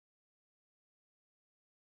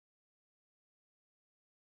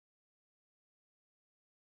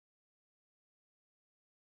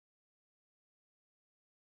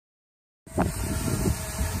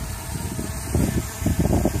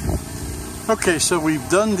Okay, so we've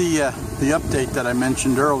done the update that I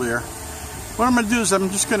mentioned earlier. What I'm going to do is I'm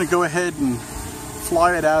just going to go ahead and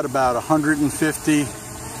fly it out about 150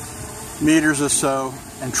 meters or so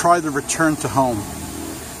and try the return to home.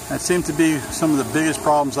 That seemed to be some of the biggest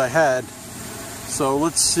problems I had. So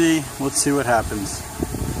let's see what happens.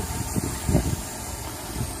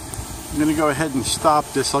 I'm going to go ahead and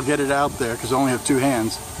stop this. I'll get it out there because I only have two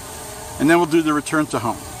hands. And then we'll do the return to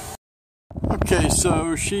home. Okay,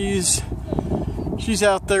 so she's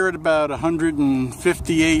out there at about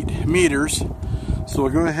 158 meters. So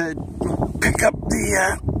we'll go ahead and pick up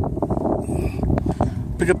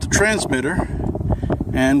the transmitter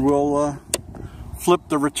and we'll flip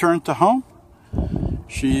the return to home.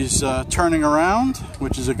 She's turning around,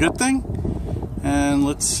 which is a good thing. And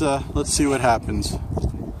let's see what happens.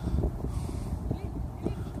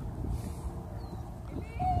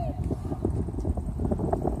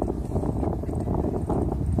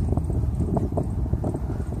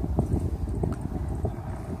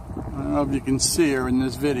 I don't know if you can see her in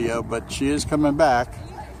this video, but she is coming back.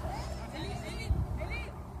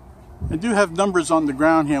 I do have numbers on the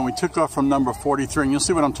ground here, and we took off from number 43, and you'll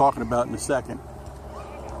see what I'm talking about in a second.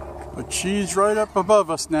 But she's right up above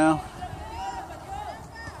us now.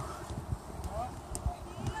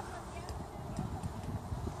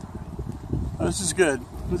 This is good.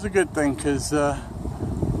 This is a good thing because I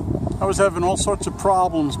was having all sorts of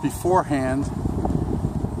problems beforehand,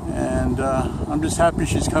 and I'm just happy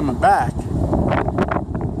she's coming back.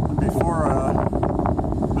 Before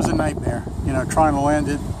it was a nightmare, you know, trying to land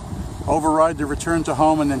it, override the return to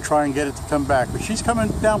home, and then try and get it to come back. But she's coming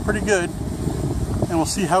down pretty good, and we'll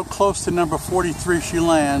see how close to number 43 she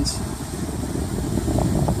lands,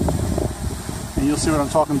 and you'll see what I'm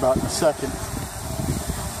talking about in a second.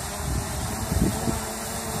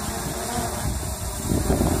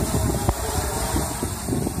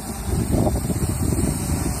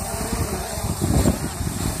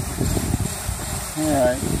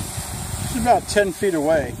 Alright, she's about 10 feet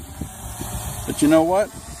away, but you know what?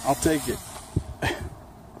 I'll take it.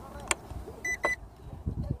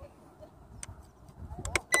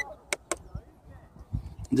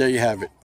 There you have it.